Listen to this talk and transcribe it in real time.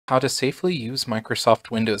how to safely use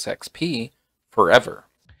Microsoft Windows XP forever.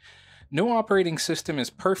 No operating system is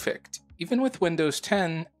perfect. Even with Windows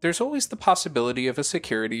 10, there's always the possibility of a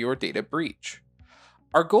security or data breach.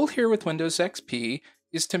 Our goal here with Windows XP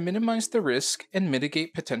is to minimize the risk and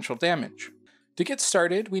mitigate potential damage. To get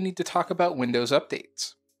started, we need to talk about Windows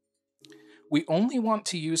updates. We only want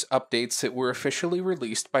to use updates that were officially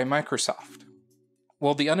released by Microsoft.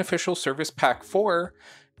 While the unofficial Service Pack 4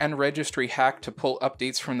 and registry hack to pull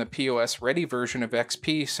updates from the POS ready version of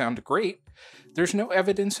XP sound great, there's no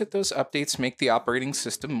evidence that those updates make the operating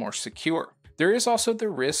system more secure. There is also the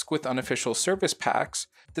risk with unofficial service packs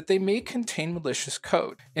that they may contain malicious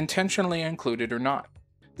code, intentionally included or not.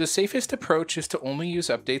 The safest approach is to only use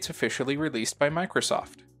updates officially released by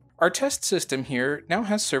Microsoft. Our test system here now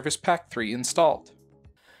has Service Pack 3 installed.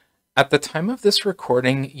 At the time of this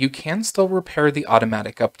recording, you can still repair the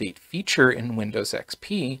automatic update feature in Windows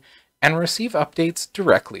XP and receive updates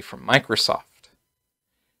directly from Microsoft.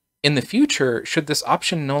 In the future, should this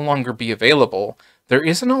option no longer be available, there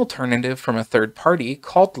is an alternative from a third party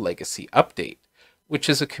called Legacy Update, which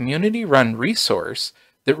is a community-run resource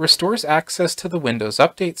that restores access to the Windows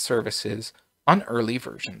Update services on early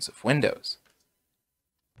versions of Windows.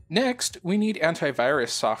 Next, we need antivirus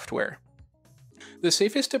software. The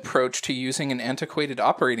safest approach to using an antiquated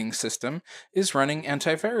operating system is running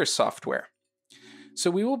antivirus software.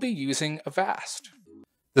 So we will be using Avast.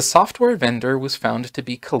 The software vendor was found to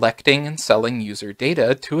be collecting and selling user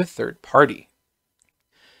data to a third party.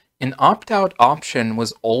 An opt-out option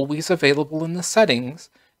was always available in the settings,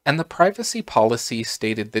 and the privacy policy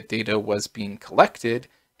stated that data was being collected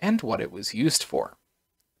and what it was used for.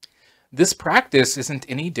 This practice isn't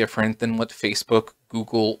any different than what Facebook,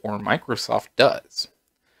 Google, or Microsoft does.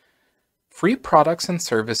 Free products and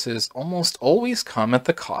services almost always come at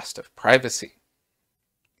the cost of privacy.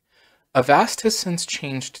 Avast has since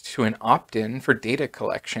changed to an opt-in for data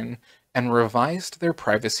collection and revised their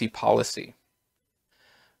privacy policy.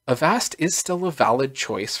 Avast is still a valid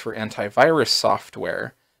choice for antivirus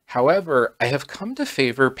software. However, I have come to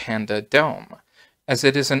favor Panda Dome, as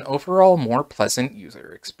it is an overall more pleasant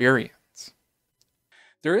user experience.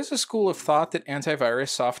 There is a school of thought that antivirus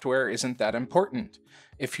software isn't that important.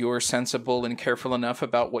 If you're sensible and careful enough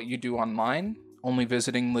about what you do online, only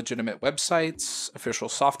visiting legitimate websites, official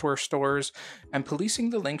software stores, and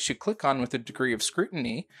policing the links you click on with a degree of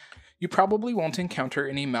scrutiny, you probably won't encounter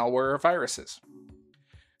any malware or viruses.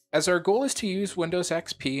 As our goal is to use Windows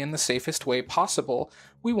XP in the safest way possible,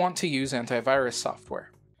 we want to use antivirus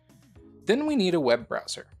software. Then we need a web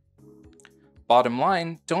browser. Bottom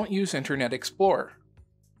line, don't use Internet Explorer.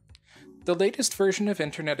 The latest version of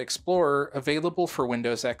Internet Explorer available for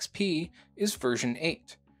Windows XP is version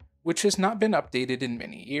 8, which has not been updated in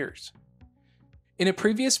many years. In a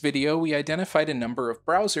previous video, we identified a number of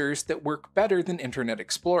browsers that work better than Internet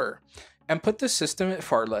Explorer, and put the system at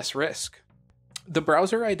far less risk. The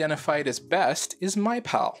browser identified as best is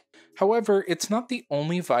MyPal. However, it's not the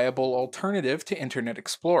only viable alternative to Internet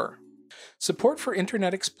Explorer. Support for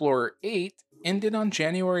Internet Explorer 8 ended on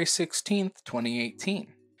January 16,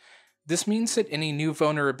 2018. This means that any new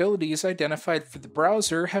vulnerabilities identified for the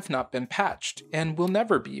browser have not been patched, and will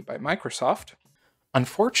never be by Microsoft.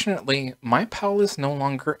 Unfortunately, MyPal is no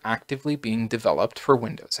longer actively being developed for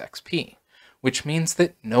Windows XP, which means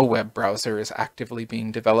that no web browser is actively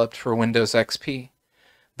being developed for Windows XP.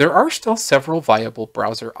 There are still several viable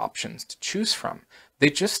browser options to choose from, they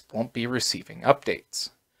just won't be receiving updates.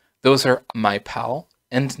 Those are MyPal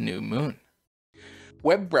and New Moon.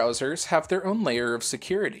 Web browsers have their own layer of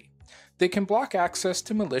security. They can block access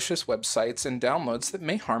to malicious websites and downloads that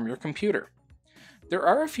may harm your computer. There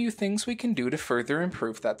are a few things we can do to further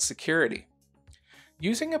improve that security.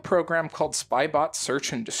 Using a program called Spybot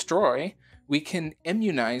Search and Destroy, we can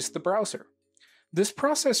immunize the browser. This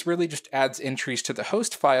process really just adds entries to the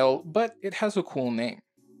host file, but it has a cool name.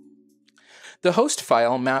 The host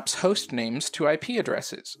file maps host names to IP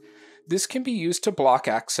addresses. This can be used to block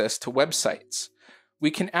access to websites.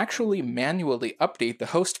 We can actually manually update the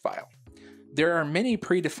host file. There are many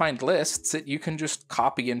predefined lists that you can just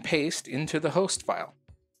copy and paste into the host file.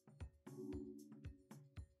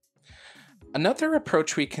 Another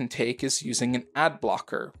approach we can take is using an ad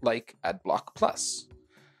blocker, like AdBlock Plus.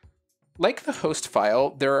 Like the host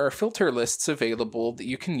file, there are filter lists available that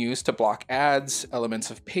you can use to block ads,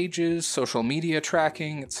 elements of pages, social media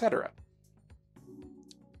tracking, etc.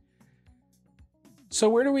 So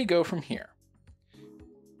where do we go from here?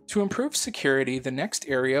 To improve security, the next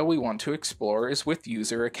area we want to explore is with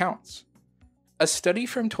user accounts. A study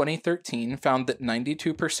from 2013 found that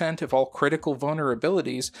 92% of all critical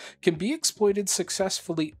vulnerabilities can be exploited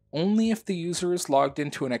successfully only if the user is logged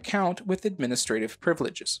into an account with administrative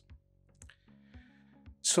privileges.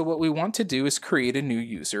 So what we want to do is create a new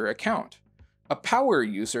user account. A power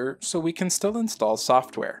user so we can still install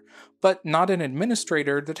software, but not an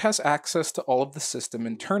administrator that has access to all of the system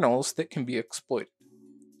internals that can be exploited.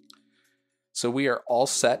 So we are all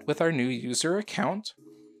set with our new user account.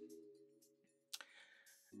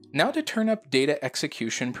 Now to turn up Data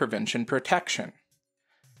Execution Prevention Protection.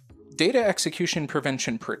 Data Execution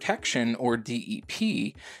Prevention Protection, or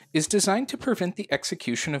DEP, is designed to prevent the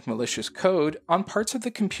execution of malicious code on parts of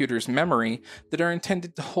the computer's memory that are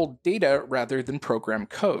intended to hold data rather than program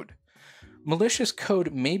code. Malicious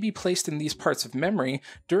code may be placed in these parts of memory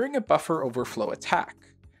during a buffer overflow attack,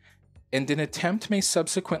 and an attempt may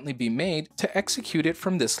subsequently be made to execute it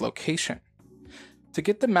from this location. To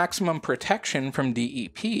get the maximum protection from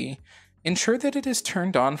DEP, ensure that it is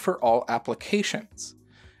turned on for all applications.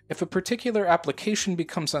 If a particular application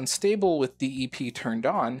becomes unstable with DEP turned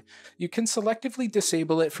on, you can selectively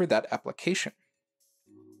disable it for that application.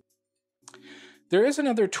 There is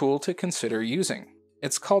another tool to consider using.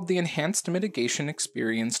 It's called the Enhanced Mitigation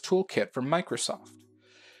Experience Toolkit from Microsoft.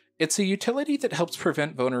 It's a utility that helps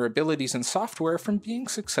prevent vulnerabilities in software from being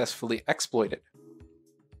successfully exploited.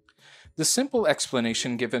 The simple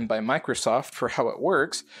explanation given by Microsoft for how it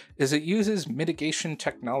works is it uses mitigation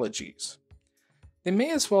technologies. They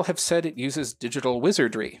may as well have said it uses digital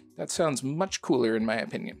wizardry. That sounds much cooler in my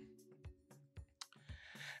opinion.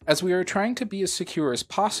 As we are trying to be as secure as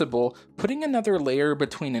possible, putting another layer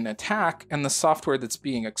between an attack and the software that's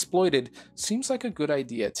being exploited seems like a good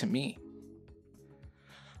idea to me.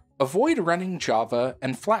 Avoid running Java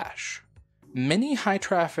and Flash. Many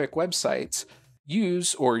high-traffic websites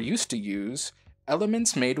use or used to use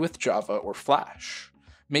elements made with Java or Flash,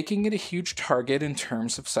 making it a huge target in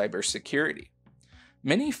terms of cybersecurity.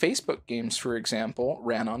 Many Facebook games, for example,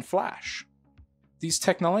 ran on Flash. These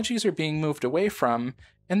technologies are being moved away from,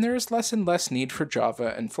 and there is less and less need for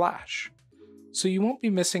Java and Flash. So you won't be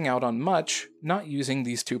missing out on much not using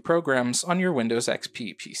these two programs on your Windows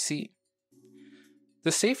XP PC.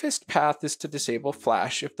 The safest path is to disable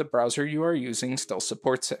Flash if the browser you are using still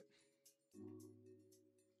supports it.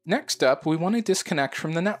 Next up, we want to disconnect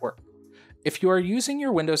from the network. If you are using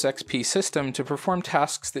your Windows XP system to perform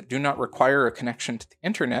tasks that do not require a connection to the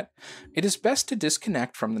internet, it is best to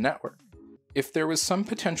disconnect from the network. If there was some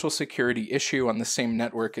potential security issue on the same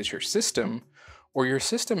network as your system, or your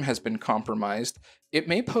system has been compromised, it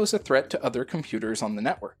may pose a threat to other computers on the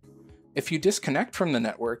network. If you disconnect from the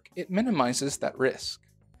network, it minimizes that risk.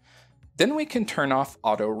 Then we can turn off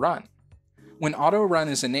Auto Run. When Auto Run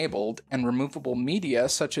is enabled and removable media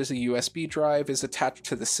such as a USB drive is attached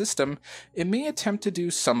to the system, it may attempt to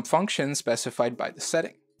do some function specified by the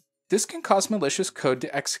setting. This can cause malicious code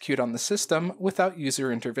to execute on the system without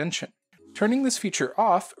user intervention. Turning this feature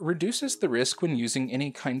off reduces the risk when using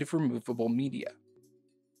any kind of removable media.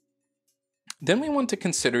 Then we want to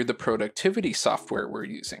consider the productivity software we're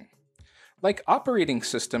using. Like operating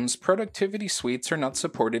systems, productivity suites are not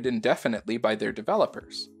supported indefinitely by their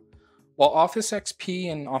developers. While Office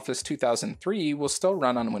XP and Office 2003 will still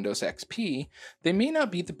run on Windows XP, they may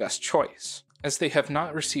not be the best choice, as they have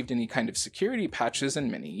not received any kind of security patches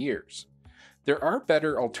in many years. There are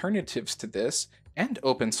better alternatives to this and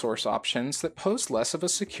open source options that pose less of a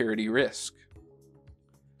security risk.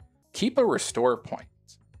 Keep a restore point.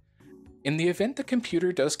 In the event the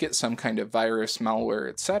computer does get some kind of virus, malware,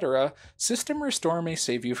 etc., System Restore may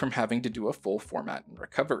save you from having to do a full format and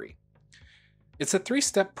recovery. It's a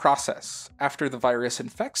three-step process. After the virus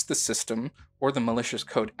infects the system, or the malicious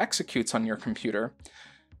code executes on your computer,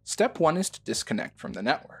 step 1 is to disconnect from the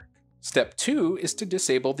network. Step 2 is to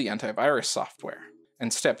disable the antivirus software.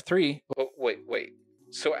 And step 3, wait.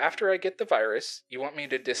 So after I get the virus, you want me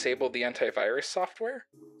to disable the antivirus software?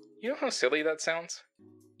 You know how silly that sounds?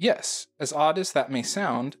 Yes, as odd as that may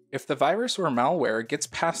sound, if the virus or malware gets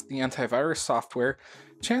past the antivirus software,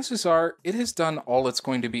 chances are it has done all it's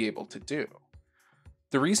going to be able to do.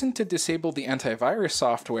 The reason to disable the antivirus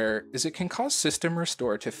software is it can cause System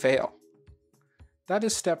Restore to fail. That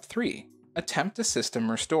is step 3, attempt a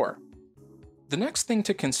System Restore. The next thing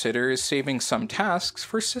to consider is saving some tasks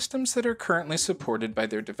for systems that are currently supported by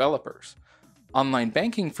their developers. Online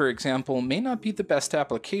banking, for example, may not be the best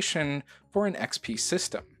application for an XP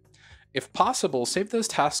system. If possible, save those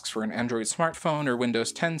tasks for an Android smartphone or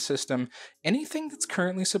Windows 10 system, anything that's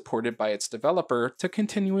currently supported by its developer to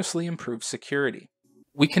continuously improve security.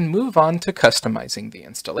 We can move on to customizing the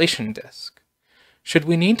installation disk. Should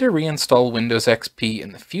we need to reinstall Windows XP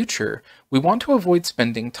in the future, we want to avoid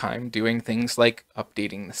spending time doing things like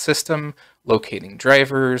updating the system, locating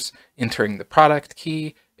drivers, entering the product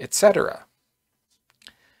key, etc.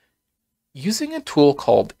 Using a tool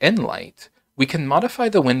called nlight, we can modify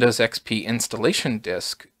the Windows XP installation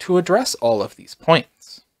disk to address all of these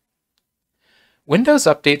points. Windows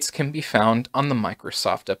updates can be found on the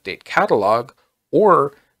Microsoft Update Catalog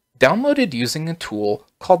or downloaded using a tool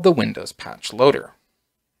called the Windows Patch Loader.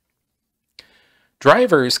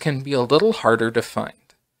 Drivers can be a little harder to find.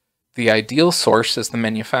 The ideal source is the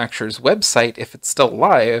manufacturer's website if it's still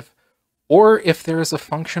live, or if there is a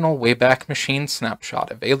functional Wayback Machine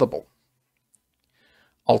snapshot available.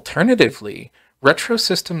 Alternatively, Retro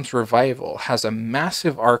Systems Revival has a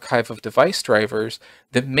massive archive of device drivers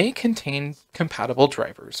that may contain compatible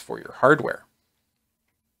drivers for your hardware.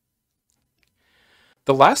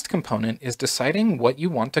 The last component is deciding what you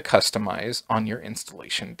want to customize on your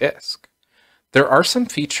installation disk. There are some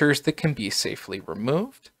features that can be safely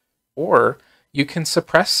removed, or you can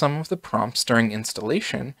suppress some of the prompts during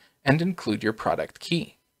installation and include your product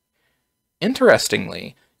key.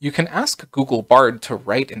 Interestingly, you can ask Google Bard to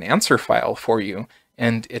write an answer file for you,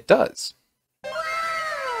 and it does.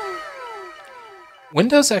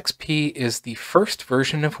 Windows XP is the first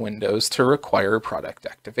version of Windows to require product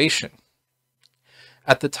activation.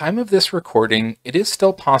 At the time of this recording, it is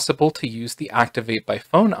still possible to use the Activate by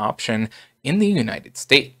Phone option in the United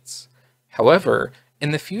States. However, in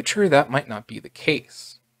the future that might not be the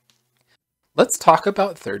case. Let's talk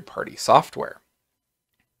about third-party software.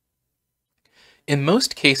 In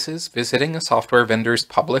most cases, visiting a software vendor's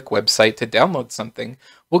public website to download something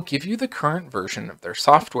will give you the current version of their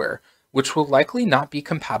software, which will likely not be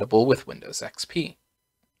compatible with Windows XP.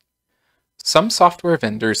 Some software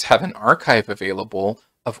vendors have an archive available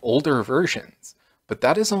of older versions, but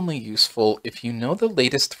that is only useful if you know the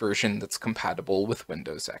latest version that's compatible with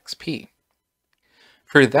Windows XP.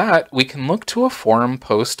 For that, we can look to a forum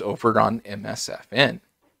post over on MSFN.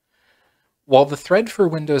 While the thread for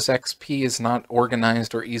Windows XP is not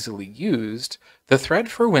organized or easily used, the thread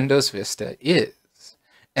for Windows Vista is.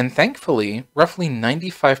 And thankfully, roughly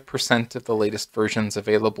 95% of the latest versions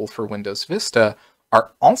available for Windows Vista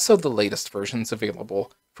are also the latest versions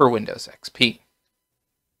available for Windows XP.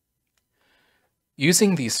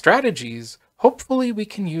 Using these strategies, hopefully we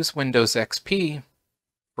can use Windows XP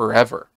forever.